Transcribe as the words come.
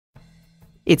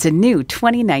It's a new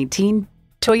 2019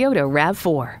 Toyota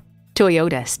RAV4.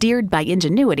 Toyota, steered by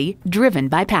ingenuity, driven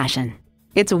by passion.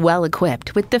 It's well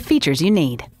equipped with the features you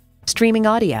need: streaming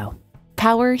audio,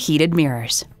 power heated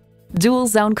mirrors, dual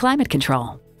zone climate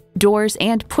control, doors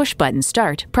and push-button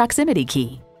start proximity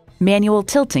key, manual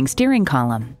tilting steering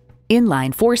column,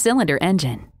 inline 4-cylinder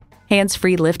engine,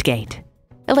 hands-free liftgate,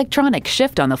 electronic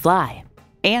shift on the fly,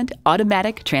 and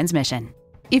automatic transmission.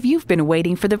 If you've been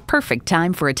waiting for the perfect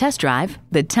time for a test drive,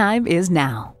 the time is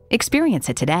now. Experience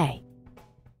it today.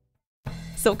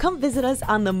 So come visit us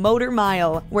on the Motor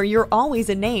Mile, where you're always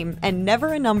a name and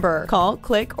never a number. Call,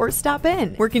 click, or stop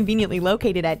in. We're conveniently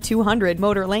located at 200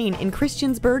 Motor Lane in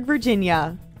Christiansburg,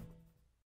 Virginia.